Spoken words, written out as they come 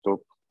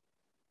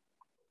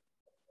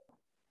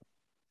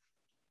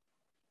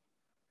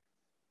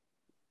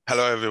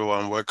Hello,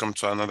 everyone. Welcome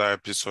to another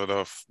episode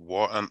of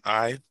War and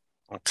I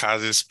on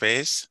Kazi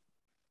Space.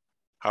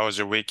 How was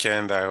your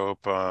weekend? I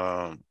hope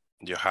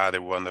you had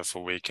a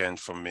wonderful weekend.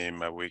 For me,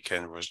 my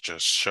weekend was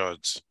just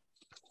short.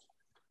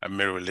 I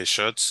mean, really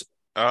short.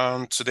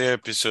 Today's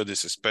episode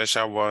is a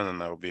special one,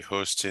 and I'll be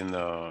hosting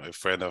a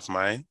friend of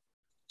mine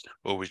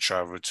who we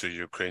traveled to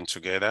Ukraine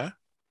together.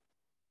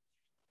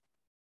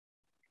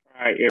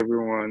 Hi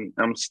everyone,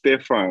 I'm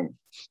Stefan.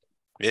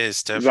 Yes, It's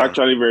Stefan.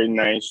 actually very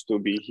nice to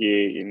be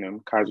here in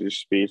Kazi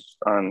space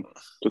and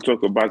to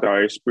talk about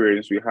our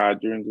experience we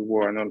had during the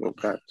war and all of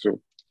that. So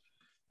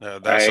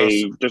That's I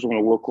awesome. just want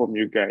to welcome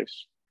you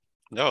guys.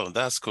 Oh,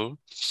 that's cool.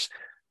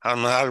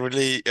 I'm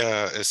really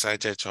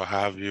excited to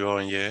have you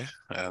on here,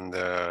 and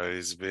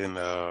it's been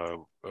a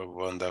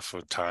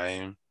wonderful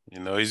time.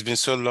 It's been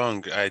so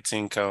long. I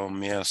think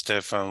me and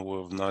Stefan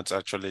we've not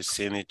actually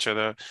seen each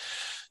other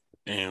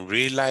in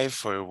real life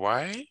for a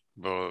while,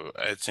 but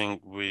I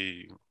think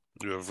we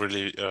have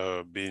really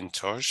been in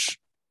touch.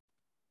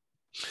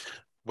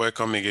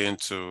 Welcome again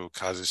to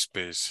Kazi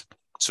Space.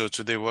 So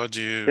today,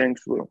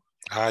 Thanks, bro.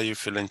 how are you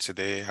feeling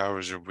today? How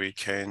was your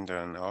weekend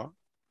and all?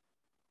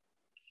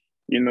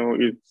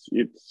 It's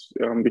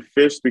the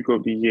first week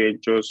of the year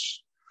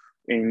just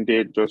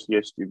ended just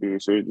yesterday,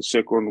 so it's the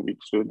second week.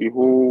 So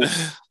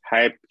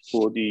hype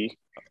for the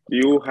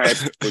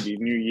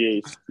new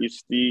year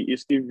is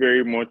still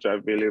very much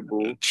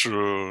available.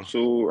 True.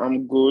 So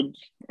I'm good.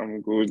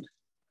 I'm good.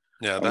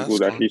 Yeah, I'm that's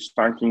good. At cool. least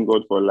thanking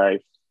God for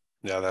life.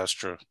 Yeah, that's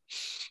true.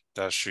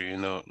 That's true.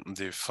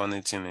 The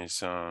funny thing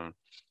is,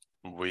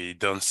 we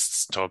don't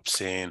stop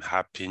saying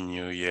Happy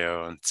New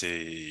Year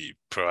until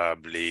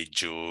probably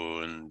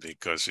June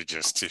because we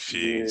just still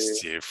feel it's Yeah.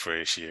 still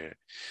fresh here.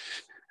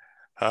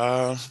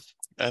 Uh,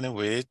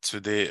 anyway,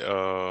 today,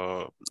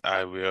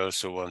 I will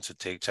also want to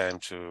take time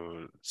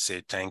to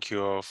say thank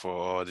you all for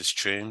all the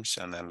streams,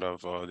 and I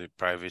love all the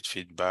private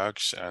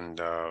feedbacks, and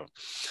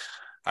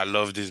I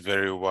love this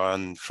very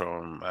one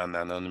from an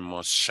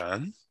anonymous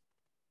Shan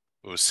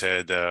who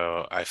said,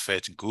 I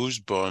felt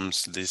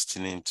goosebumps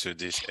listening to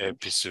this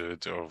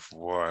episode of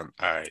One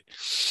Eye.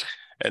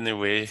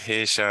 Anyway,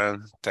 hey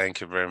Shan, thank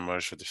you very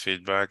much for the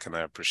feedback, and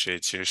I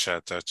appreciate you.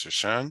 Shout out to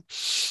Shan.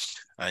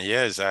 And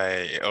yes,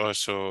 I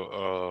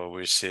also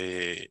will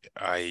say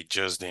I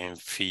just didn't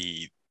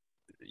feel,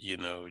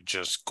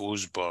 just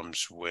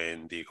goosebumps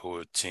when the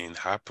whole thing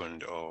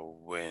happened or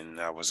when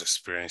I was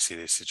experiencing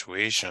the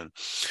situation,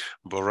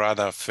 but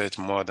rather felt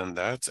more than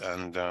that.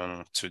 And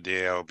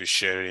today I'll be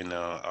sharing,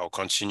 I'll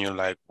continue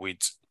like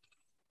with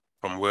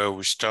from where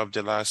we stopped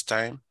the last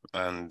time.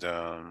 And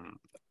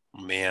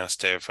me and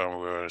Stefan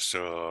will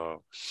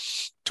also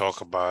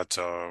talk about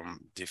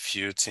the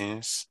few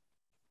things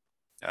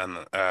and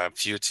a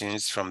few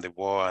things from the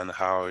war and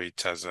how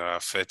it has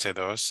affected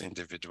us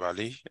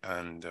individually.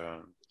 And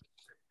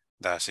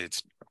that's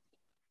it.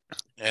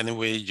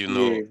 Anyway,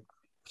 Yeah.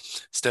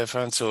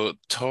 Stefan, so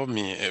tell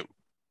me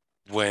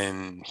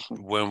when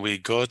we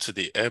go to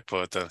the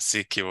airport and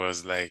Siki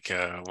was like,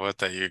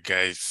 what are you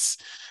guys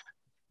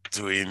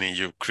doing in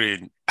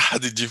Ukraine? How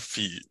did you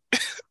feel?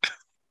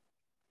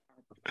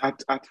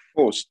 At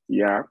first,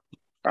 yeah.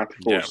 At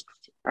Yeah, first,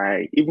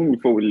 I even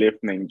before we left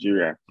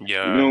Nigeria,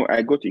 yeah,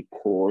 I got a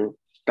call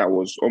that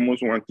was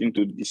almost wanting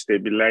to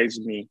destabilize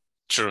me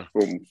true.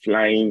 from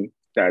flying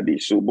that day.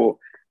 So, but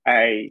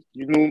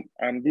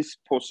I'm this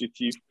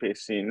positive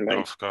person. Like,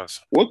 Of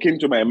course. what came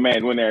to my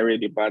mind when I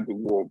read about the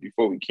war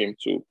before we came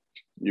to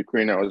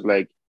Ukraine, I was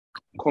like,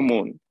 come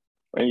on.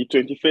 In the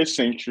 21st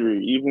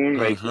century, even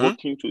like Mm-hmm.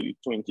 walking to the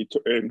 20,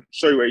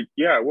 sorry, right?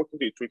 Yeah, walking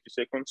to the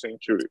 22nd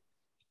century.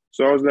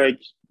 So I was like,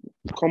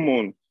 come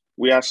on,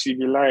 we are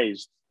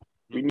civilized.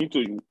 We need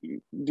to,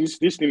 this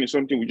thing is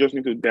something we just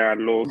need to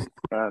dialogue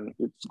and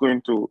it's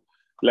going to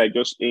like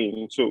just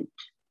end. So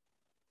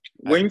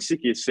I, when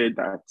CK said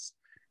that,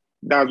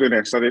 that's when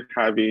I started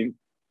having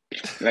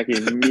like a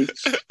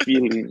mixed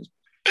feeling.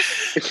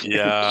 When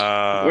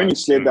yeah, he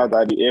said true. that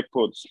at the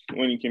airport,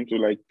 when he came to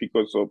like pick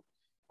us up,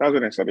 that's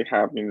when I started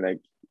having like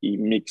a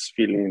mixed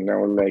feeling. I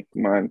was like,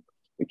 man,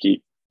 okay,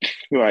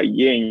 you are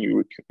here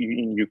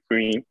in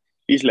Ukraine.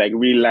 It's like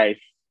real life.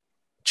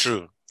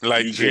 True.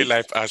 Like You real get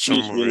life action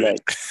this real movie.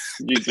 life.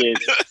 You get.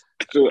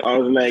 So I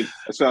was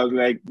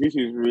like, this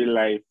is real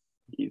life.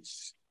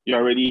 It's you're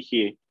already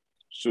here.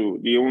 So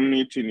the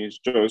only thing is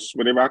just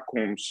whatever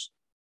comes,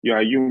 you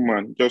are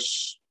human.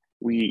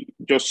 We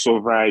just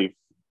survive.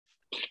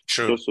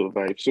 True. Just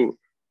survive.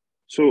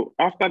 So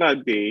after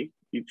that day,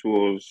 it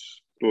was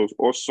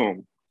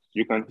awesome.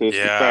 You can testify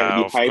Yeah,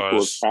 the of hype was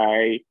course.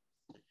 high.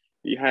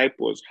 The hype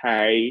was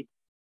high.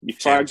 The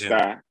fact Changing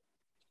that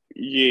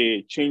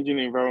yeah, changing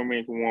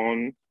environment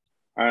one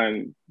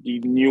and the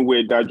new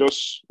weather,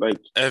 just like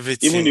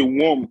even the everything.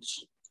 warmth,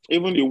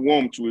 even the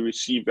warmth we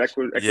received. I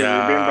could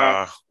remember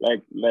Yeah.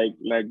 like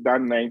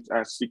that night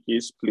at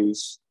CK's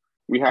place.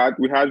 We had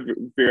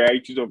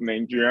varieties of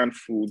Nigerian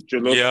food,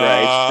 jollof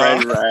rice,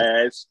 fried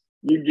Yeah. rice.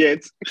 You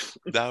get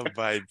That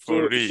vibe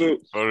for so real. so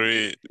For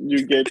real.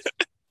 you get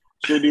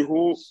So the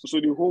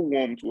whole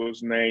warmth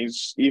was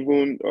nice.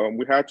 Even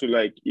we had to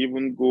like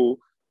even go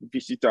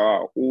visit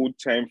our old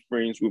time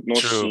friends we've not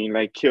True. seen,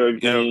 like Yeah,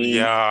 Kelvin,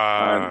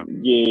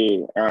 and yeah,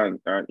 yeah,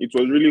 and it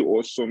was really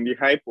awesome. The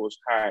hype was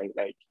high,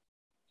 like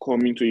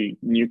coming to a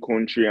new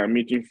country and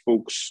meeting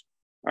folks,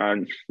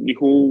 and the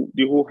whole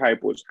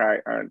hype was high.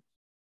 And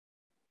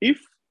if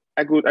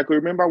I could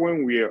remember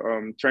when we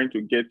were trying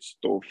to get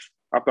stuff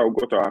after we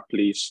got to our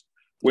place,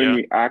 when yeah,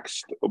 we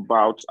asked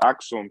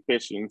some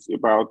persons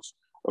about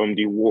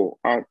the war.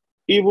 And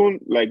even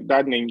like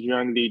that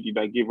Nigerian lady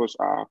that gave us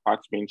our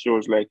apartment, she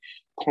was like,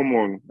 come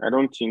on, I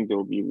don't think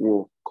there'll be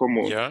war. Come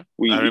on. yeah.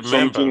 We I It's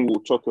remember. something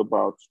we'll talk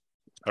about.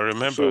 I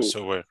remember So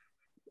so well.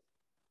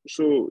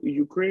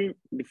 Ukraine,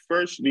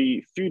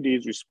 the few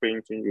days we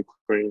spent in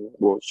Ukraine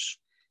was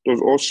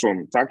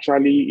awesome.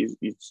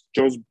 It's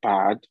just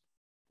bad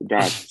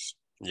that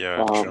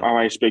Yeah, true,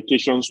 our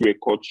expectations were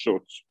cut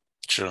short.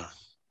 true,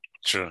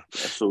 true.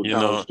 So You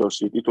that was know,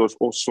 just it. It was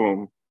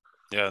awesome.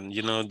 yeah,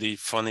 the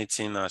funny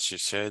thing as you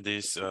said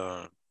is,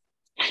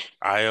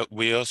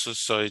 we also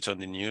saw it on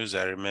the news.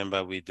 I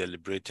remember we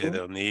deliberated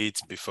Mm, on it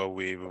before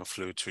we even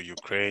flew to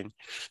Ukraine.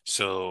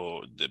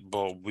 So,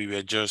 but we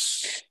were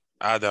just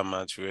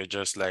adamant. We were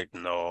just like,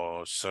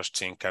 no, such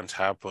thing can't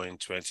happen in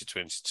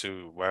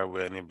 2022. Why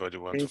would anybody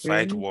want to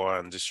fight mhm. war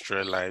and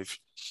destroy life?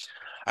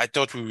 I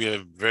thought we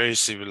were very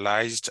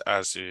civilized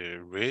as a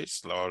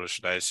race, or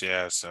should I say,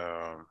 as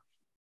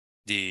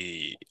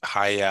the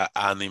higher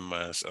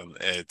animals on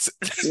earth.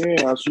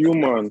 Yeah, as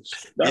humans,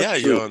 that's Yeah,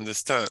 you true.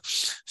 understand.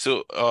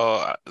 So,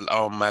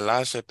 on my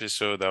last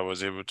episode, I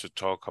was able to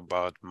talk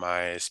about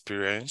my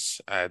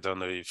experience. I don't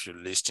know if you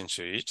listened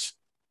to it.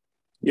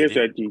 Did Yes,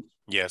 you? I did.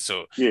 Yeah,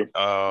 so, Yeah.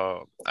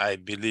 I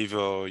believe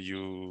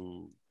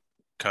you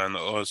can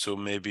also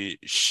maybe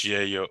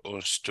share your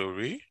own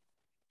story,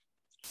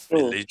 a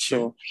Oh,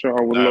 little. sure.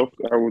 I would Uh, love.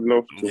 I would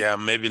love to. Yeah,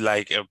 maybe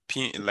like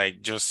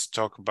like just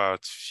talk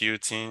about few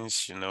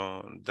things,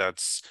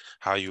 that's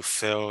how you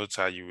felt,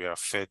 how you were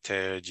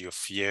affected, your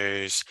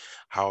fears,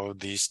 how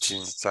these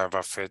things have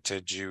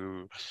affected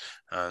you,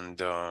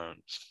 and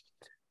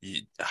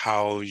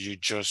how you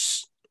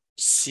just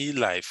see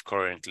life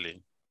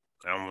currently.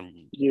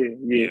 Yeah,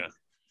 yeah. Yeah,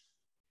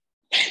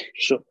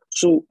 Sure.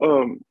 So,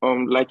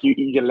 like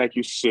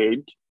you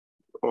said,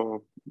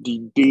 the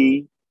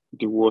day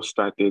the war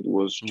started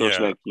was just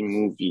yeah, like a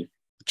movie.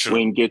 true,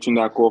 When getting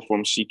that call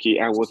from CK,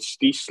 I was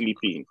still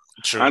sleeping.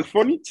 true. And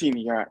funny thing,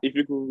 yeah, if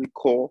you could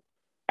recall,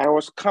 I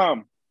was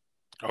calm.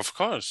 Of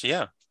course,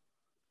 yeah.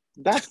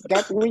 That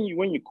when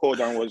you called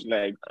and was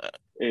like,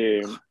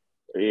 um,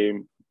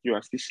 you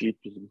are still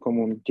sleeping. Come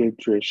on, get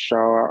dressed,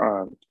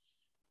 shower, and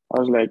I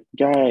was like,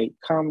 guy,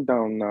 calm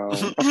down now.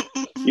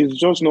 It's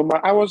just normal.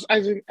 I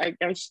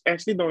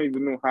still don't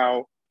even know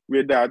how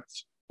where that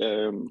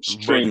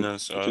strength,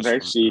 Boldness should I also.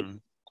 say,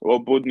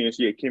 or boldness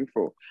here came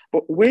from.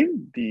 But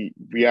when the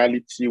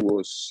reality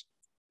was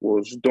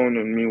done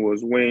on me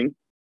was when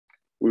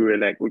we were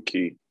like,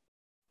 okay,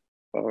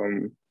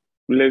 um,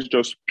 let's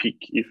just pick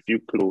a few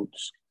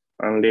clothes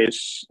and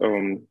let's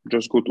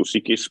just go to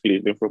CK's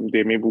place. Then from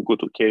there, maybe we'll go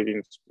to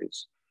Kevin's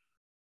place.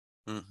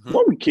 Mm-hmm.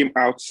 When we came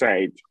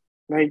outside,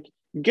 like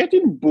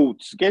getting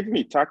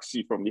a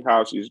taxi from the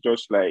house is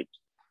just like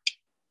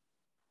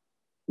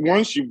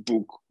once you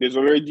book, there's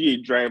already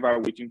a driver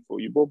waiting for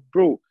you. But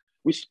bro,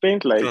 we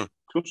spent like True.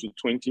 close to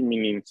 20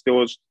 minutes. There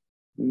was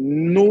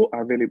no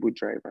available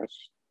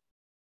drivers.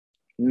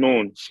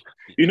 None.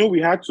 We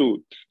had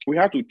to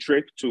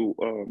trek to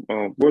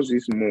what's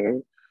this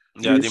mall?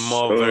 Yeah, the This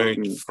more very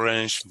yeah,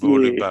 French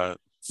Boulevard,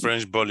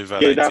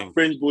 yeah, I that think.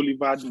 French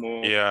Boulevard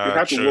Mall. We Yeah,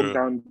 had to walk true.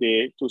 down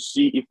there to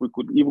see if we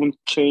could even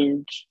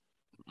change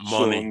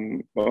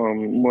Money.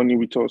 some money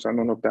with us and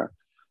none of that.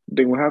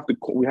 Then we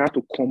have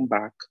to come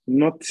back.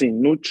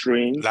 Nothing, no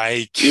train.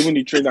 Like, Even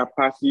the train that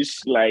passes,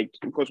 like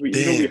because we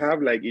damn.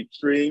 have like a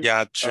train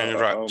Yeah, train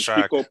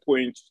track. pickup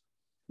point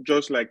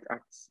just like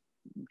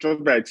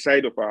just by the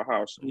side of our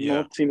house.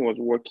 Yeah. Nothing was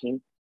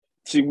working.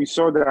 See, we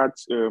saw that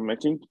I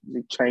think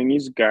the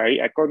Chinese guy,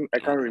 I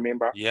can't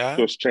remember. It Yeah.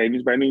 was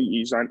Chinese, but I know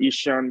he's an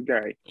Asian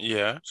guy.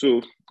 Yeah.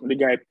 So the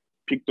guy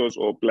picked us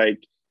up. Like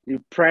the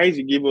price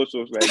he gave us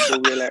was like,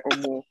 but we're like,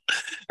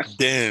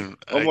 Damn.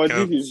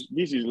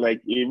 this is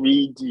like a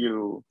real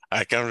deal.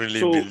 I can't really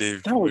So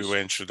believe that we was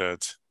went through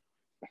that.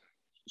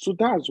 so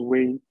that's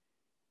when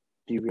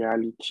the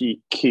reality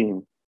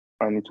came,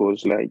 and it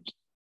was like,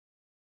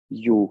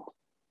 yo,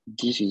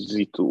 this is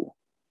it. Oh.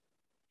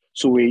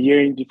 So we're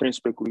hearing different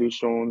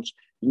speculations.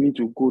 You need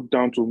to go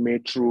down to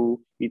metro.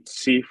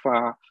 It's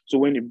safer. So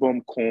when the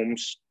bomb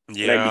comes, like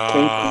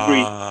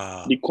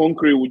Yeah. the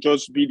concrete will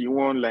just be the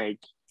one like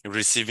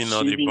Receiving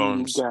all the saving you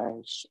bombs.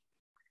 guys.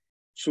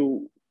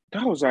 So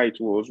that was how it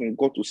was when we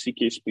got to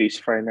CK's place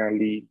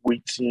finally,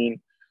 waiting.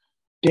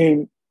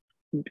 Then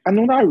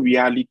another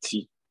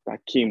reality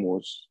that came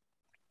was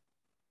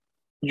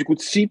you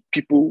could see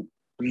people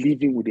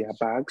leaving with their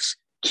bags,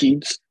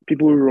 kids,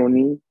 people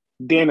running.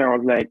 Then I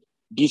was like,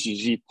 this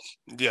is it.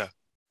 Yeah.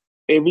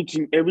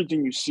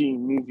 Everything you see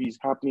in movies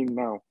happening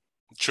now.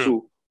 True.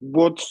 So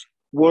what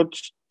what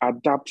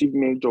adaptive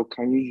measure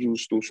can you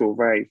use to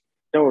survive?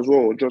 That was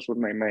what was just on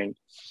my mind.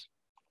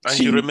 And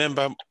you See,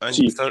 remember, and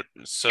see,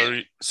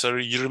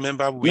 sorry, you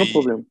remember no we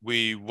problem.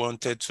 we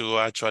wanted to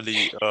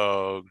actually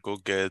go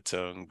get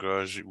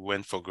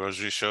went for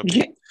grocery shopping.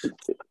 Yeah,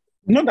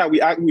 not that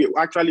we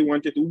actually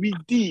wanted to. We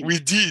did. We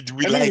did.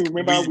 We I don't like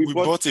remember we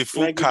bought a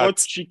full we bought cart.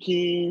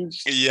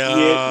 chickens.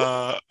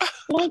 Yeah,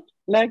 Yeah.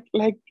 like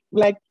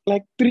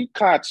like three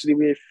carts. They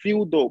were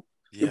filled up.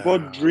 We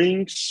bought Yeah.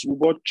 drinks. We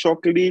bought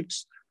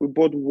chocolates. We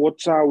bought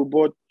water. We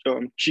bought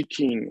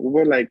chicken. We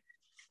bought like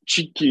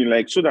chicken,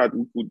 like so that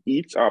we could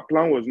eat. Our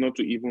plan was not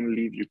to even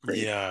leave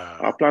Ukraine. Yeah.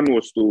 Our plan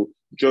was to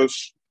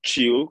just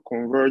chill,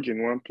 converge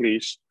in one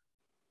place,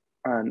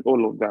 and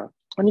all of that.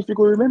 And if you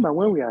could remember,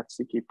 when we were at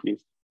CK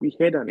place, we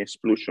heard an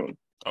explosion.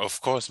 Of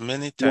course,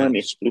 many One times.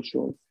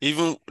 explosion.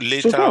 Even So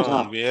later that was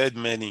on, how. we had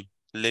many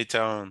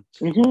later on.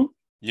 Mm-hmm.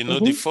 You know,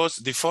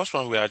 Mm-hmm. the first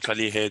one we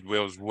actually had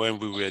was when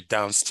we were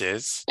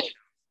downstairs Yeah.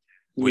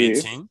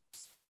 waiting.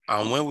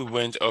 And when we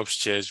went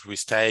upstairs, we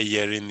started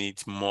hearing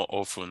it more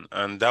often.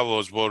 And that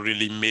was what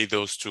really made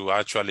us to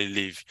actually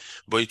leave.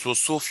 But it was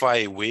so far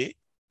away,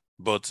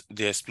 but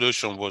the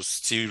explosion was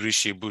still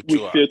reachable We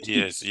to our felt it.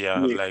 ears.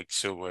 Yeah, Yeah. like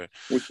so.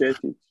 We felt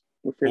it.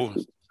 We felt Oh,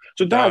 it.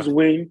 So that's that,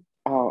 when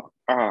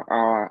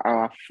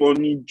our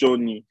funny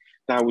journey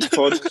that we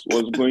thought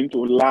was going to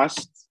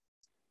last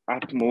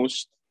at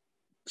most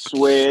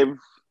 12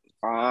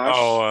 hours.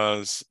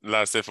 hours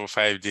lasted for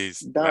 5 days.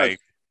 That's Like,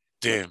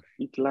 damn.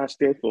 it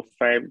lasted for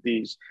 5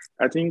 days.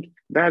 I think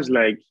that's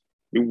like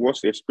the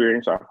worst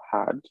experience I've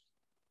had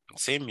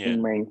Same here.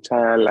 in my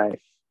entire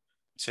life.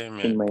 Same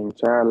In here. my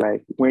entire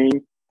life, when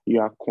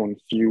you are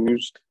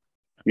confused,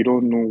 you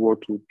don't know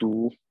what to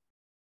do,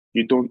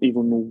 you don't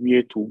even know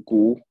where to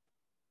go.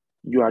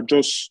 You are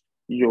just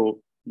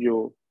you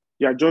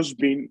are just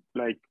being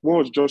like what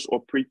was just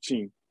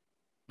operating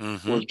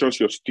Mm-hmm. was just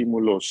your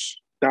stimulus.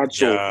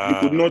 That's all.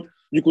 Yeah.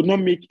 You could not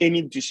make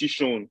any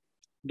decision.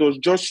 It was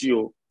just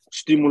your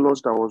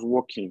stimulus that was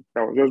working,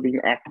 that was just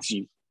being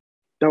active.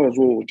 That was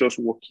what was just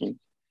working.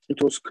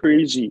 It was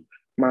crazy,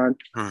 man.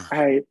 Hmm.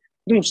 I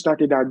when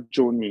started that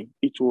journey,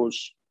 it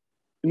was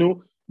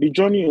the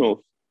journey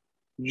of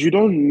you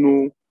don't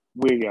know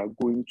where you are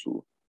going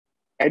to.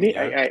 I did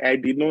Yeah. I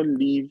did not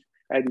live.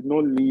 I did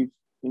not live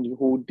in the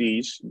whole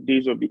days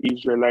of the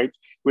Israelites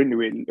when they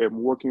were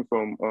walking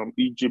from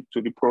Egypt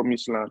to the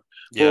Promised Land.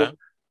 But Yeah.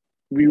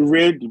 we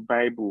read the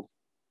Bible.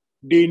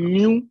 They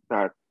knew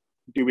that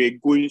they were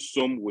going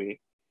somewhere.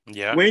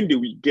 Yeah. When they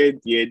will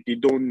get there, they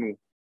don't know.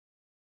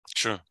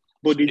 True.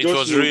 But they It just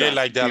was know really that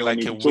like that, they're on like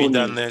a a journey.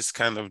 wilderness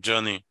kind of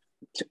journey.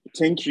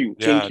 Thank you,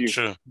 thank Yeah, you.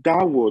 true.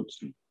 That was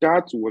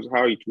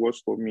how it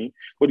was for me.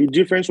 But the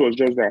difference was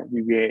just that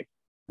we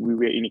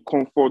were in the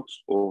comfort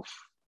of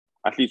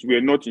at least we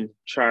were not in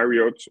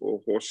chariots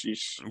or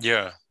horses.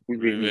 Yeah. We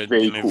were We in a were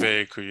in a vehicle.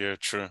 vehicle, yeah,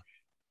 true.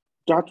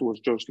 That was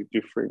just the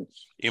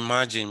difference.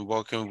 Imagine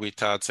walking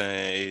without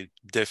a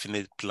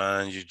definite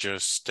plan. You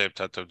just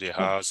stepped out of the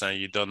house and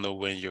you don't know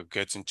when you're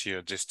getting to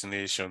your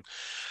destination.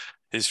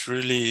 It's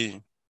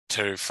really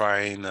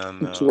terrifying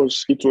and It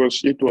was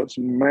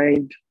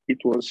mind.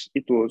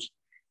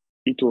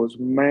 It was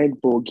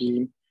mind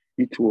boggling.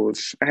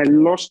 I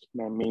lost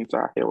my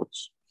mental health.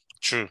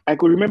 true. I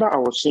could remember I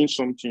was saying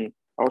something.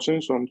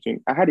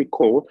 I had a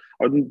call.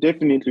 I was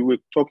definitely we're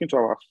talking to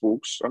our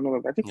folks and all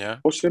of that. I think Yeah.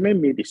 Oseme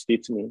made a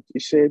statement. He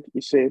said,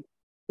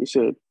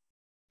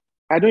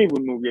 I don't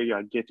even know where you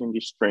are getting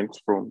this strength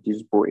from,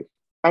 this boy.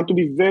 And to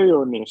be very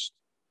honest,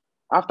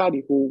 after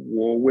the whole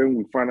war, when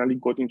we finally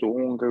got into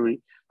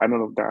Hungary and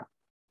all of that,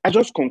 I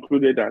just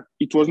concluded that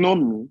it was not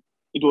me,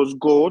 it was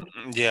God,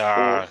 or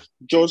Yeah,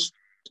 just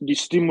the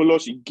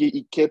stimulus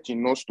it kept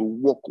in us to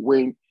work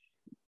when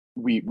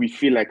we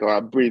feel like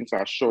our brains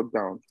are shut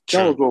down.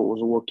 That true. was what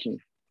was working.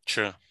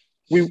 True.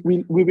 We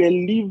were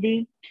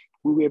living,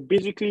 we were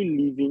basically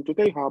living, to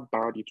tell you how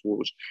bad it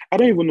was. I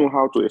don't even know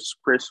how to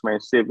express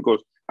myself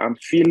because I'm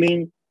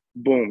feeling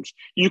bombs.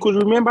 You could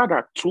remember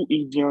that two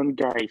Indian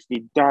guys,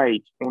 they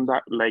died on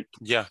that, like,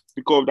 Yeah.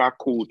 because of that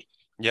code,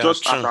 Yeah,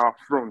 just at true. our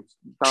front,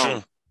 True.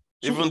 down.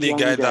 Two Even the Indian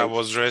guy that guys.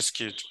 was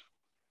rescued.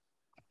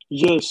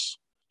 Yes,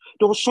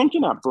 there was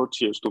something that brought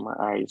tears to my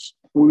eyes.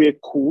 We were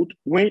cold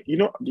when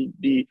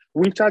the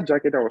winter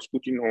jacket I was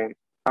putting on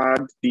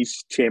had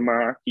this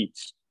thermal heat.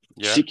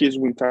 Yeah. CK's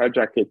winter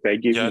jacket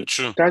that gave Yeah, me.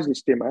 true. That's the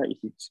thermal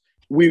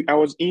heat. I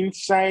was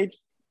inside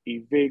a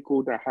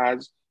vehicle that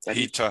is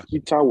Heater.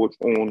 heater was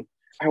on.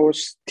 I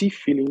was still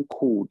feeling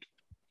cold.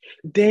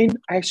 Then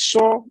I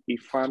saw a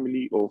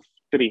family of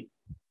three: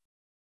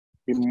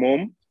 a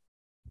mom,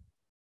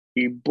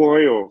 a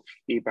boy of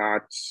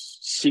about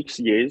 6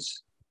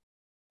 years,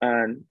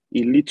 and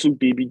a little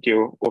baby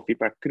girl of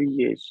about 3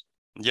 years.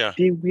 Yeah.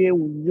 They were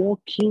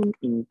walking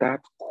in that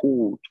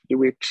cold. They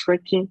were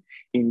trekking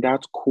in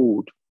that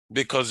cold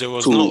Because there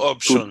was no to to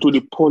option. to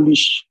the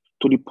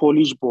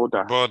Polish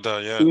border.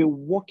 Border, They yeah. were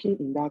walking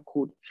in that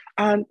cold,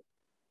 and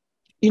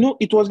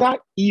it was that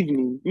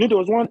evening. There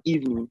was one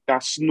evening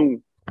that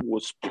snow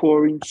was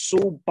pouring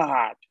so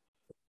bad.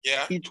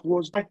 Yeah. It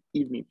was that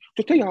evening.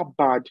 To tell you how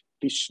bad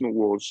the snow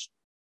was,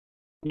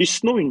 the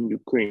snow in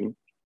Ukraine,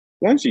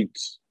 once it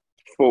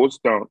falls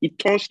down, it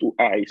turns to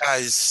ice.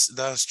 Guys,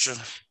 that's true.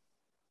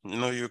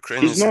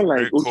 Ukraine It's is a not like,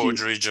 very okay, cold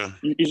region.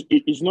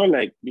 it's not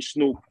like the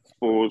snow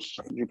falls,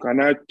 you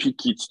cannot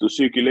pick it to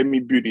say, okay, let me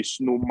build a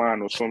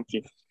snowman or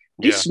something.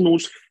 This Yeah,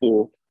 snows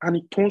fall and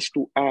it turns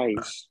to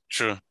ice.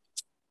 true.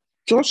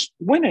 Just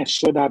when I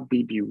saw that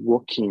baby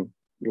walking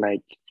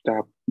like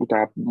that with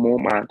her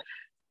mom, and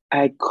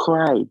I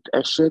cried.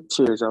 I shed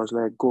tears. I was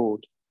like, God,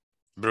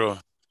 Bro,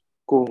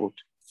 God,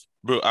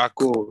 bro,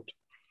 God.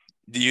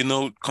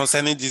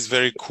 concerning this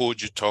very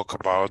cold you talk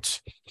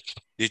about,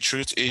 the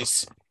truth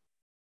is,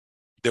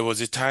 there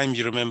was a time,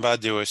 you remember,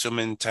 there were so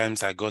many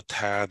times I got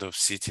tired of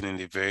sitting in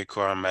the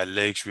vehicle and my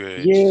legs were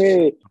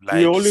Yeah,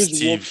 we're like always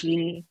stiff.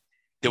 walking.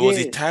 There was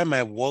a Yeah, time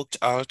I walked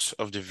out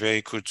of the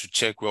vehicle to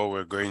check where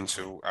we're going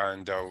to,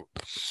 and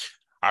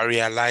I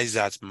realized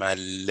that my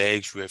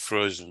legs were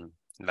frozen.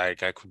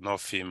 Like I could not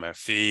feel my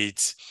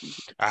feet.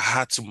 I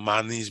had to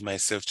manage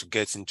myself to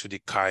get into the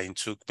car. It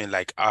took me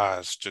like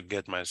hours to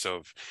get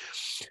myself.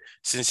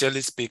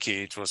 Sincerely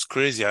speaking, it was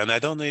crazy. And I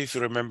don't know if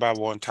you remember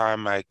one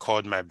time I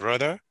called my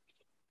brother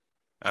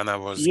and I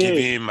was yeah,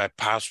 giving him my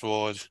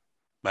password,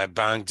 my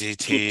bank to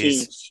details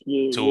things.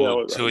 Yeah,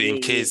 yeah, to in yeah,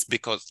 yeah. case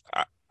because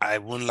I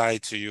won't lie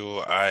to you,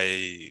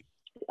 I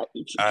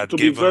To be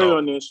given very up.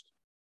 honest,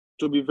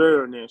 to be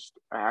very honest,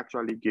 I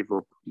actually gave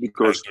up I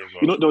because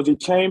gave up. there was a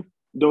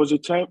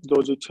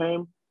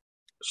time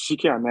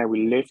Shike and I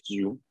we left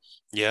you.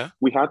 Yeah,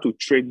 We had to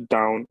trek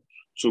down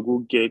to go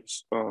get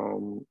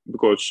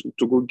because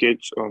to go get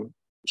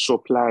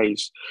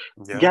supplies.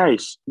 yeah,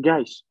 Guys,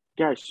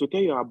 to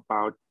tell you how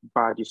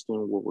bad this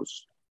thing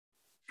was.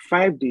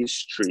 5 days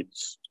straight.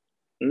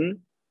 hmm,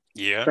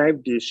 yeah.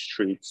 5 days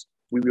straight.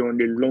 We were on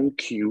the long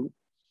queue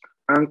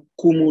and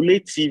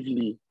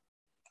cumulatively,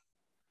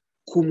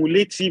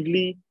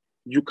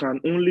 you can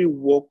only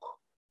walk.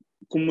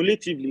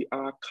 Cumulatively,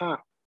 our car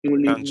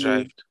only Can't drive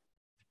moved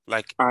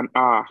like an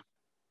hour.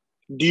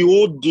 The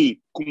whole day,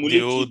 the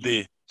whole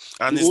cumulatively, day,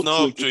 and the it's whole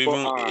not up to 24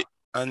 even, hour.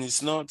 and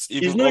it's not It's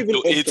even not up even to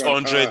up to an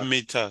 800 hour.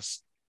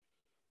 meters.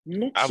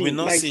 I will Nothing.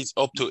 not Like say it's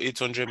up to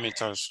 800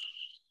 meters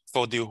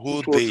for the whole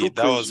it was day. so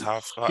That was crazy.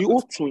 half.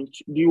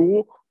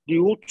 The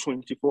whole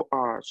 24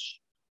 hours,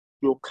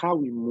 your car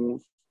will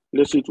move.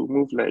 Let's say it will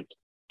move like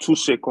 2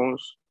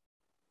 seconds,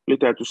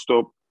 later to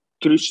stop,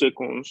 3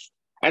 seconds.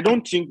 I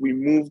don't think we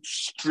moved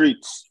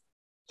straight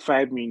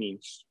 5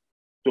 minutes.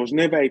 There was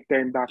never a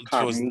time that It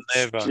car was moved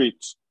never.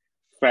 straight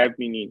 5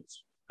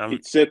 minutes. Um,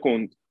 It's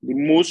second, the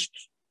most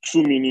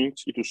 2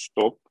 minutes it will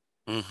stop.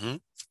 mm-hmm.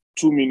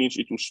 2 minutes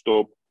it will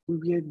stop. We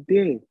were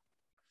there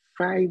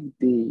 5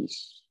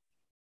 days.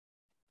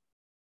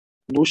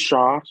 No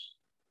showers.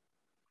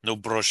 No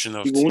brushing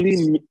of The teeth.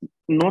 only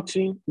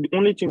nothing. The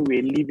only thing we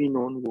were living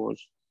on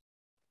was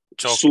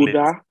Chocolate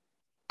soda,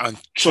 and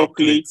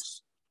chocolate. chocolate,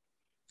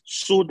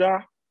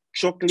 soda,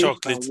 chocolate, and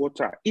Chocolate.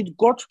 water.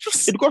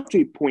 Just It got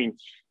to a point.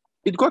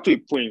 It got to a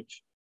point.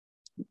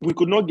 We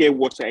could not get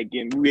water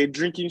again. We were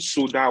drinking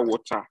soda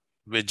water.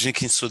 we're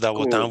drinking soda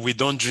water God, and we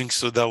don't drink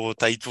soda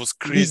water. It was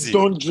we crazy.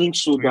 don't drink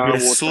We soda were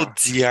so water.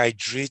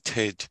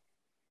 dehydrated.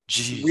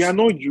 We are Jeez.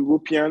 not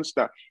Europeans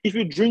that if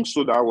you drink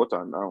soda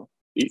water now,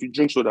 if you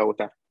drink soda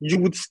water, you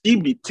would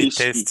still be Be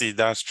tasty. tasty,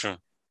 that's true.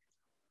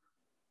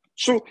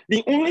 So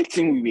the only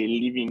thing we were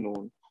living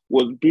on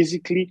was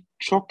basically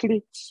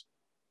chocolate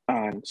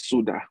and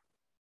soda.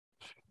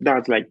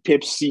 That's like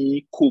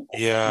Pepsi, Coke. Then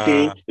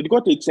Yeah. it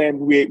got a time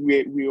where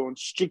we on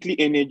strictly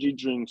energy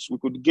drinks. We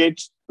could get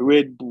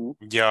Red Bull.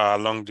 Yeah,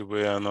 along the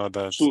way and all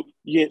that. So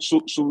yeah,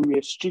 so we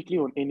were strictly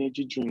on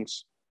energy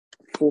drinks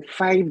for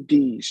 5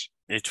 days.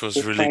 It was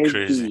For really five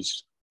crazy.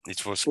 days.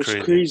 It was It was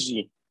crazy.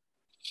 crazy.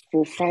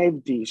 For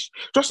 5 days.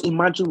 Just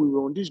imagine we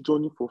were on this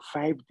journey for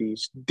 5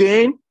 days.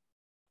 Then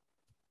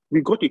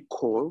we got a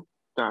call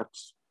that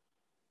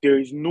there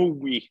is no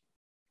way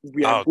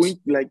we are Out going,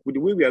 like with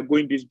the way we are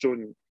going this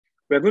journey,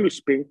 we are going to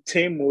spend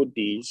 10 more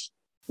days.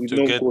 We've to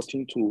not get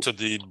gotten to to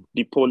the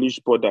the Polish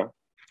border.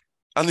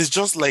 and it's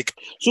just like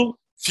So,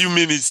 few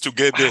minutes to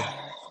get there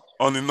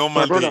on a my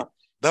normal day. brother,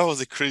 That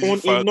was a crazy on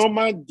a fact.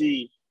 normal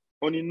day,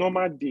 on a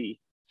normal day,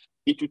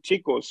 it will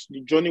take us,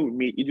 the journey we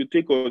made, it will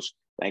take us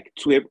like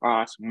 12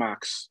 hours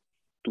max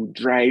to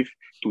drive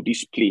to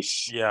this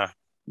place. Yeah,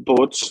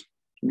 But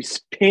we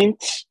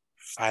spent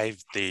 5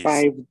 days.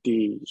 5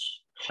 days.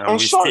 And And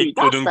we still sorry,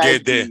 that couldn't get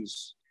five there.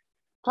 days,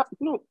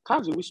 no,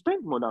 Kazi, we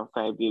spent more than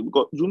 5 days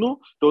because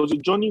there was a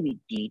journey we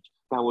did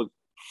that was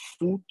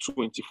full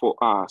 24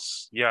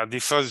 hours. Yeah, the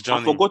first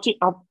I've journey forgotten.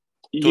 to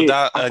Yeah,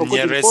 that I've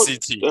forgotten nearest before.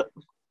 city.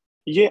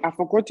 Yeah, I've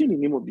forgotten the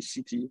name of the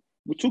city.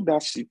 We took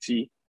that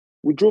city.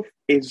 We drove.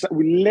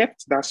 We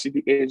left that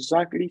city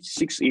exactly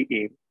 6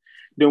 a.m.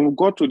 Then we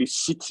got to the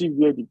city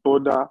where the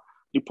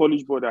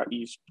Polish border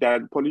is.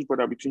 That Polish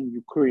border between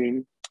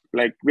Ukraine,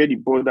 like where the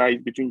border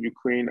is between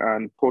Ukraine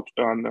and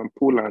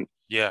Poland.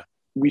 Yeah.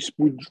 We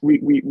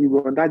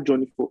were on that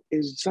journey for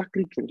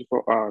exactly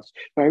 24 hours.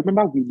 I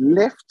remember we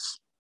left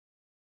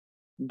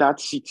that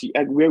city,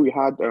 and where we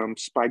had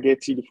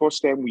spaghetti. The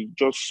first time we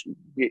just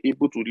were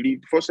able to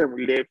leave. The first time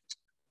we left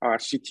our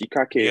city,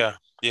 Kake. Yeah,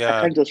 I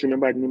yeah. can't just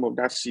remember the name of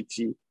that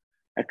city.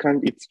 I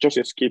can't. It just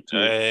escaped me.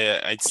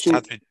 It So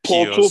starts with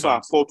P or something.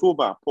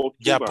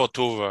 Yeah,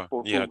 Portova.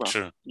 Yeah, Portova.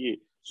 true. Yeah.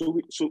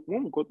 So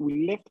when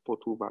we left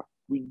Portova.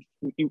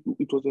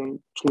 It was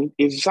 20,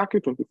 exactly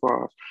 24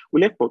 hours. We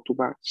left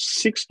Portova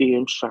 6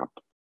 a.m. sharp.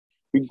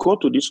 We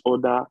got to this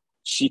other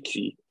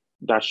city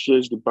that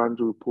shares the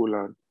boundary with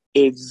Poland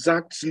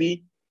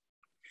exactly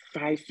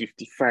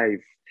 5:55.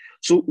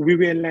 So we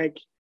were like,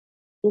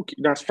 okay,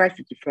 that's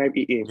 5:55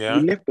 a.m. We Yeah.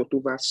 left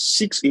Portova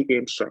 6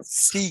 a.m. sharp.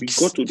 We got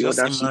Six. to the Just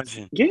other city.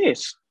 imagine.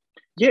 Yes.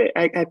 Yeah,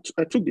 I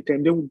took the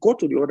time. Then we got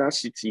to the other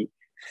city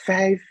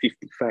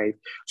 5:55.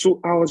 So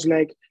I was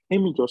like,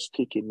 let me just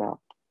take a nap.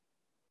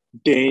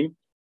 Then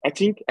I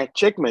think I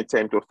checked my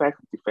time to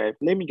 5:55.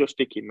 Let me just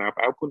take a nap.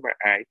 I opened my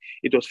eye.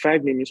 It was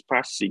 5 minutes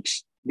past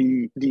 6.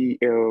 The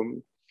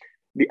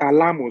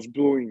alarm was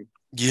blowing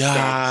that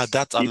Yeah,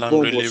 that a alarm bomb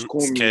was really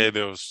coming. scared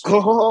us.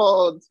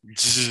 God,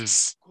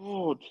 Jeez.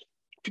 God.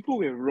 People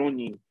were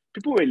running.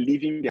 People were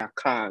leaving their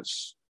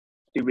cars.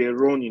 They were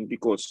running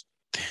because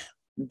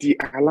the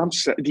alarm,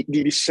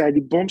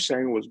 the bomb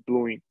siren was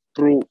blowing.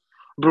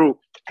 Bro,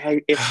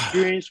 I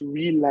experienced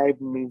real life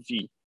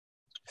movie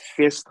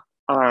first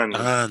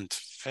hand.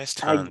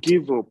 First I hand,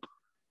 gave up.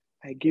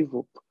 I gave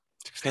up.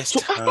 first So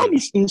after hand.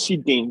 this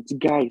incident,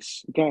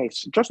 guys,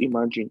 just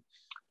imagine.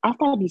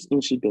 After this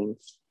incident,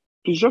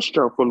 please just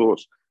try to follow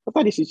us.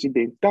 After this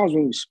incident, that's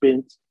when we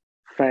spent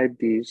 5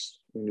 days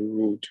on the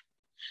road.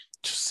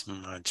 Just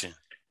imagine.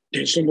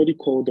 Then somebody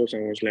called us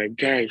and was like,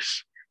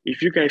 guys,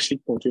 if you guys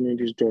keep continuing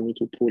this journey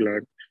to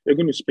Poland, you're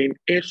going to spend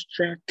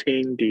extra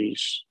 10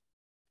 days.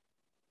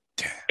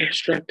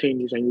 Extra 10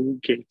 days and you will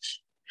get.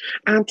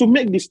 And to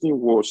make this thing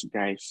worse,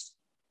 guys,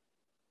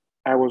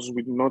 I was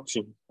with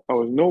nothing. I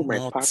was not with my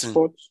Nothing.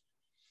 passport.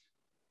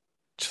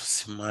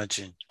 Just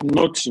imagine.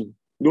 Nothing.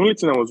 The only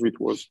thing I was with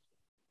was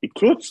the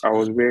clothes I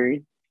was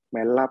wearing,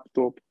 my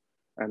laptop,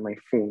 and my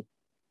phone.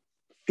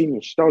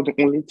 Finished. That was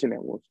the only thing I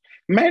was.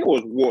 Mine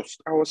was worse.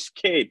 I was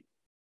scared.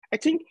 I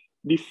think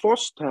the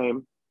first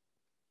time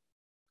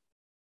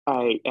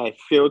I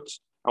felt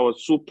I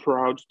was so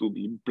proud to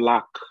be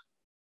black,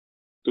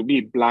 to be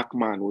a black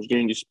man was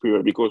during this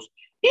period because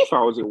if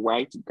I was a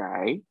white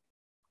guy,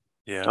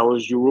 I Yeah.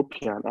 was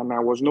European and I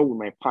was not with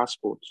my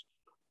passport,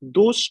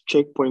 those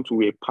checkpoints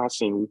we were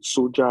passing with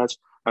soldiers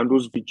and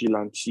those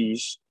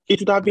vigilantes, it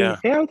would have been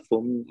Yeah. hell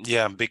for me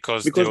Yeah,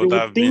 because they because would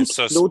have been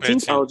they would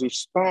think I suspecting. was a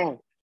spy.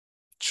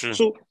 True.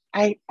 So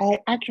I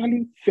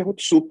actually felt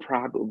so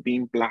proud of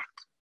being black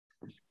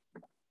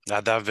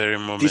At that very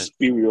this moment.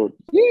 period.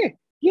 Yeah,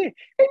 yeah.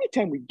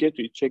 Anytime we get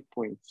to a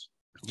checkpoint,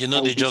 You know, I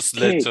will they be just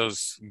let scared.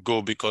 us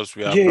go because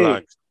we are Yeah,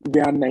 black. we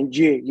are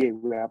Nigeria. Yeah,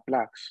 we are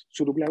blacks.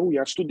 So they'll be like, oh,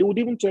 yeah. So they would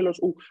even tell us,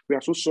 oh, we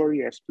are so sorry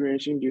you're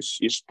experiencing this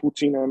is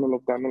Putin and all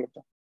of that, and all of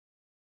that.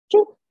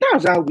 So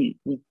that's how we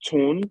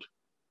turned.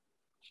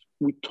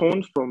 We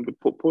turned from the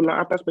Poland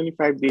after spending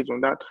 5 days on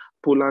that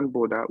Poland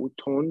border. We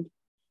turned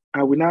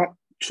and we now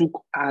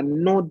took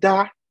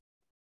another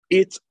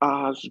 8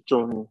 hours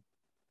journey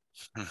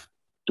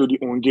to the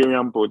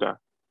Hungarian border.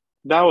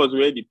 That was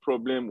where the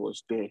problem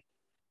was there.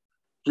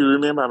 Do you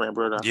remember, my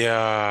brother? That's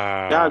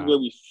Yeah. where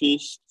we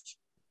faced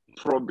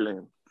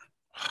problem,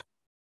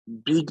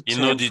 big You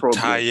know, time the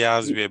problem.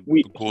 tires We, were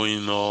we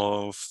going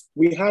off.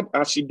 we had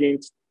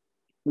accidents.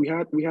 We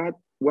had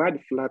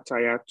flat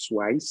tire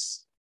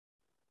twice.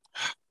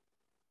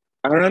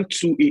 Around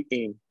 2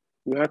 a.m.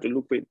 We had to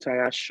look for a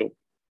tire shop.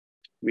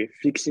 We're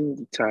fixing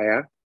the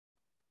tire.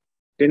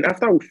 Then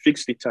after we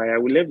fixed the tire,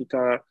 we left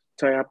the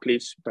tire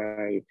place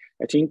by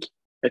I think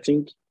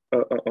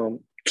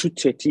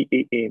 2:30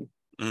 a.m.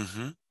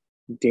 Mm-hmm.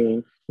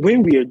 Then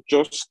when we are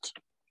just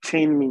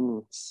 10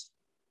 minutes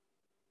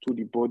to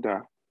the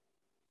border,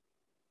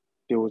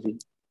 there was a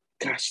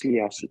ghastly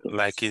accident.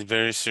 Like a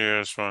very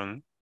serious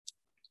one.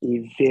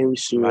 A very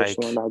serious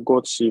one Like, that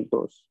God saved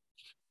us.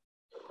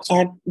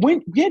 And where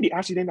the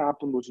accident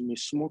happened was in a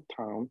small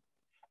town.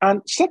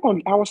 And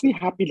secondly, I was still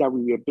happy that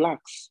we were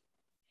blacks.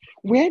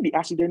 Where the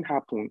accident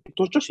happened, it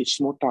was just a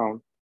small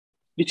town.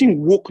 The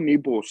thing woke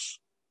neighbors.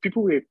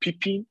 People were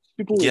peeping.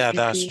 People were yeah,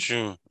 that's peeping.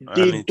 true.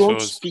 They And it don't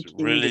was speak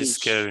really English.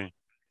 scary.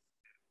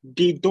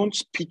 They don't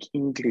speak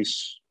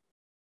English.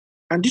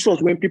 And this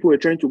was when people were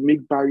trying to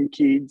make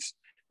barricades,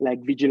 like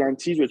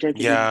vigilantes were trying to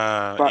make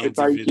Yeah, barricades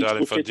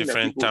individually for protecting their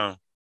different people. town.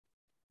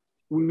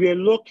 We were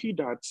lucky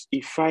that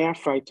a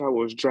firefighter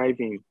was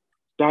driving,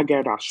 that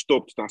guy that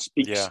stopped, that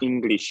speaks Yeah.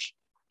 English,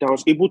 that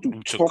was able to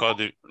To talk call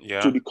the, to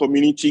yeah, the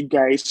community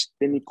guys.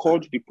 Then he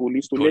called the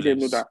police to let them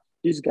know police. that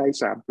these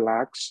guys are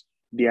blacks,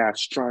 they are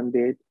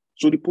stranded.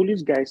 So the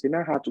police guys, they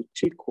now had to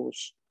take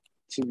us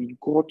till we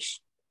got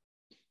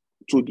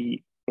to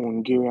the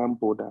Hungarian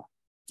border.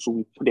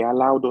 So they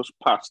allowed us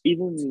past.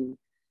 Even me,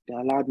 they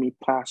allowed me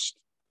past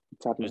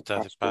without my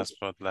Without the passport.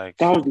 passport, like,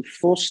 That was the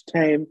first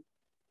time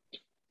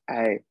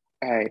I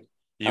I I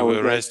you was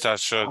will like, rest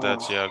assured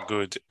that you are oh,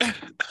 good.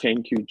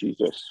 thank you,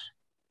 Jesus.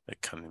 I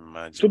can To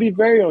imagine. be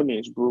very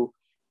honest, bro,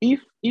 if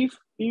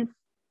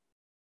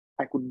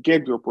I could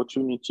get the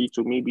opportunity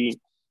to maybe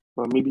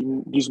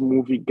these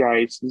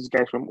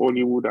guys from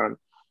Hollywood and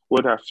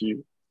what have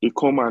you, they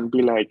come and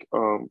be like,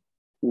 we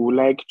would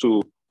like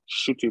to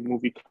shoot a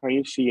movie. Can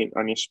you see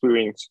an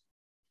experience?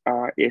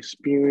 Our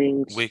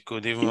experience We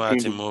could even is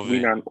write going a to win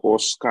movie. an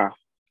Oscar.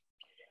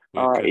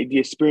 We could The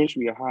experience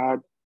we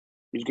had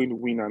is going to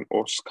win an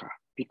Oscar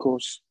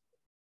because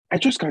I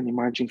just can't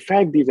imagine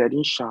 5 days I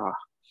didn't shower.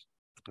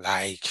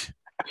 like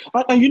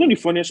And you know the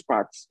funniest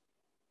part?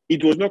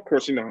 It was not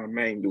crossing our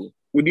mind though.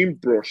 We didn't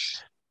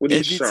brush, we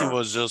didn't everything shower.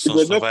 was just It on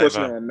was not crossing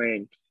Survivor. our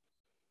mind.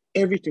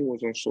 Everything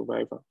was on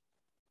Survivor.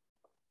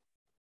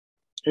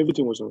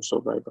 Everything was on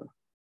Survivor.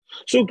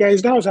 So,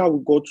 guys, that was how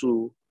we got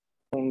to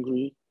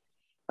Hungary.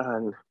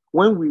 And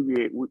when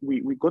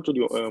we got to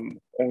the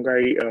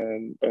Hungary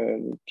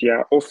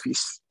their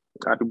office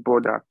at the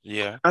border.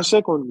 Yeah. And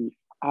secondly,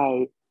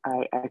 I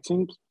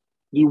think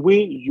the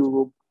way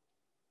Europe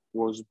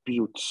was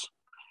built,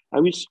 I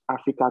wish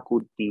Africa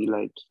could be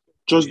like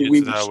Built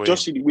that way.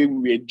 just see the way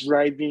we were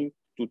driving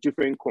to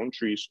different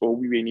countries or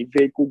we were in a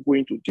vehicle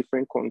going to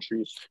different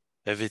countries.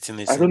 I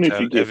don't know if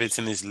you get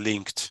Everything is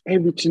linked.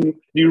 everything.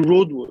 The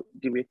road was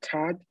they were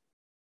tarred,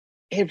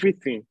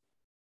 everything,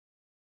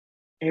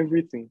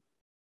 everything.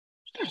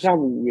 That's how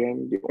we were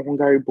in the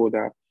Hungary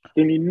border.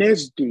 Then the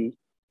next day,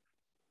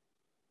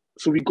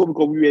 so we got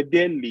because we were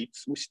there late.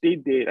 We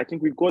stayed there. I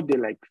think we got there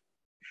like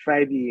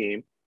 5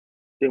 a.m.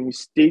 Then we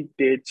stayed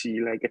there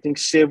till like I think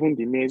 7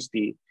 the next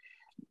day.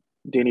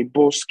 Then a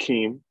bus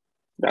came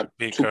that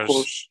took Because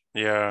us,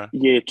 yeah,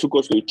 yeah, took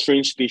us to a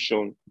train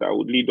station that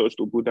would lead us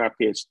to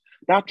Budapest.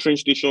 That train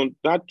station,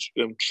 that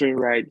train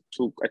ride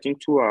took I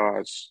think 2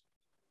 hours,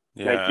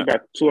 like yeah.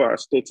 about 2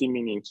 hours, 30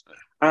 minutes.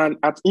 And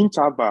at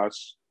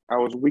intervals, I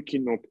was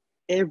waking up.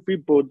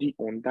 Everybody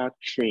on that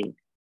train,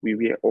 we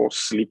were all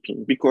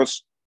sleeping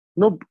because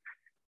no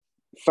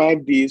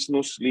 5 days,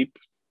 no sleep.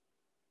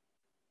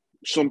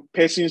 Some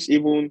persons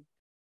even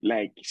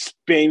like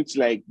spent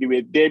like they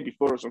were there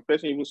before. Some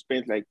person even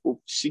spent like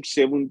 6,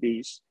 7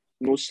 days,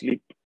 no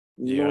sleep,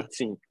 Yeah.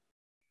 nothing.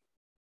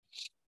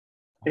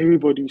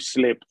 Everybody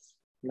slept.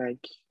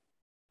 Like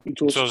it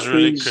It was was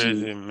really crazy.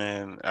 crazy,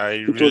 man. I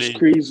It was really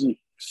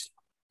crazy.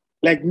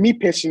 Like me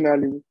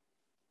personally,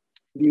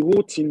 the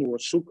whole thing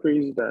was so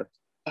crazy that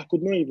I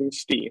could not even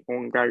stay in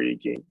Hungary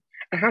again.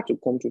 I had to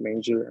come to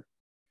Nigeria.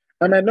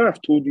 And I know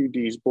I've told you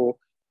this, but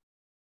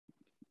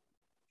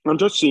I'm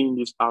just saying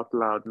this out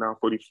loud now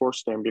for the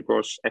first time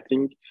because I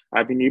think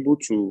I've been able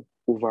to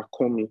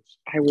overcome it.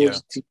 I yeah.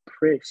 was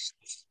depressed.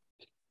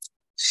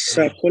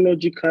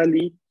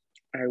 Psychologically,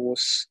 I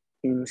was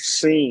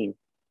insane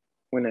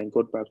when I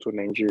got back to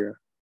Nigeria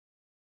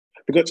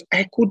because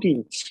I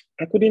couldn't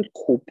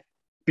cope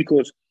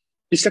because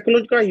the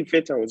psychological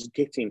effect I was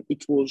getting,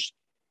 it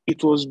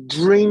was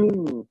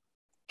draining me.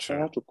 I True.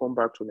 had to come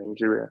back to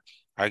Nigeria.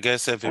 I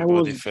guess I was,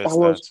 everybody I feels that.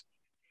 was,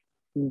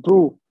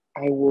 bro,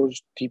 I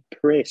was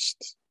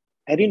depressed.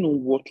 I didn't know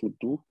what to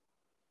do.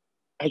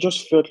 I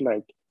just felt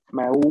like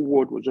my whole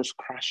world was just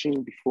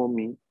crashing before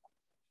me.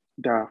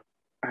 That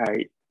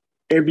I,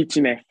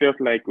 everything I felt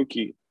like,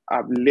 okay,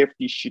 I've left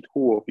this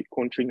shithole of a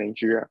country,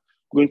 Nigeria,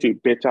 going to a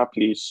better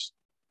place,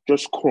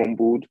 just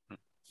crumbled.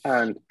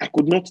 And I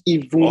could not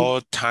even All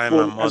time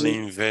and fall, as money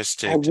in,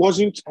 invested. I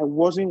wasn't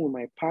with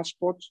my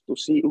passport to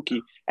say, okay,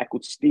 I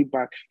could stay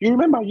back. You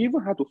remember, you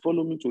even had to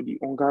follow me to the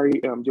Hungarian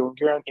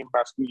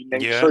embassy,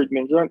 Yeah. sorry,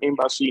 Nigerian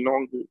embassy in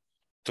Hungary.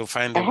 To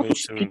find I a had way to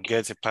to speak,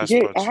 get a yeah,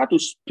 I passport. had to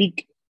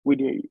speak with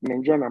the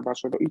Nigerian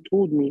ambassador. He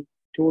told me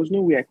there was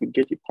no way I could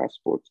get a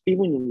passport,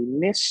 even in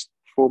the next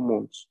 4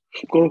 months.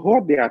 Because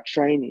what they are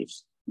trying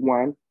is,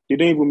 one, they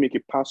don't even make a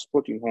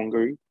passport in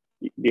Hungary.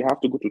 They have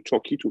to go to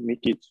Turkey to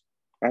make it.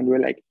 And we're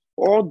like,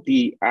 all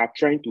they are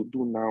trying to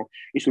do now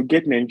is to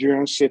get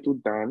Nigerians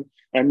settled down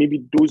and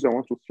maybe those that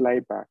want to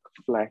fly back,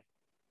 fly.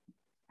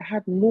 I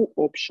had no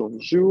option,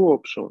 zero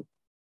option.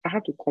 I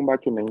had to come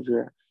back to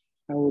Nigeria.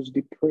 I was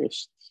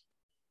depressed.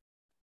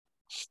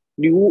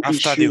 The whole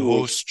After issue the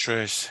whole was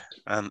stress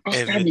and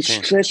after the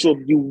everything. stress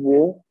of the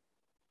war,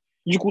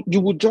 you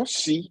would just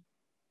see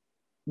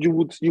you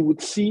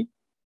would see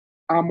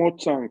armor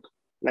tank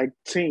like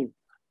 10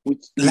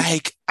 with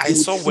Like I you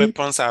would saw see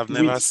weapons I've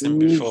never with seen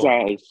before.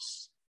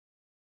 missiles.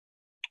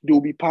 They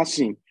will be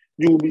passing.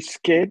 You will be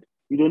scared.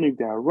 You don't know if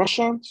they are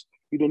Russians.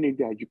 You don't know if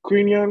they are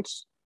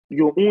Ukrainians.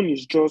 Your own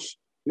is just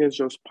let's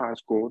just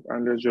pass God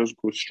and let's just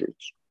go straight.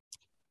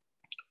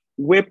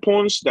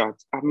 Weapons that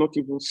I've not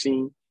even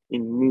seen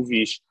in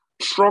movies.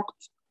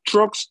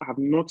 Trucks I've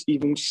not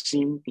even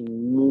seen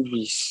in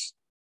movies.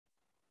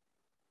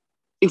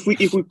 If we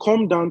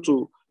come down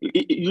to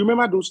you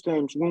remember those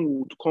times when we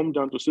would come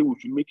down to say we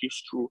should make a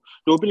stroll,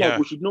 they'll be like Yeah.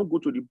 we should not go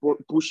to the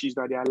bushes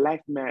that there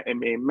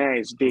are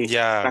mines there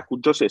Yeah. that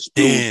could just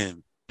explode.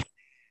 Damn.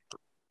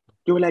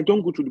 They were like,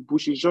 don't go to the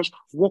bushes, just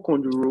walk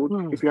on the road.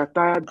 Hmm. If you are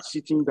tired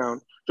sitting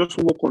down, just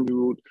walk on the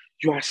road.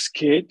 You are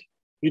scared.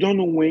 You don't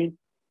know when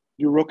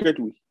the rocket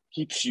will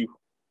hit you.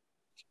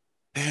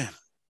 Damn.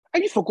 Are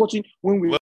you forgetting when we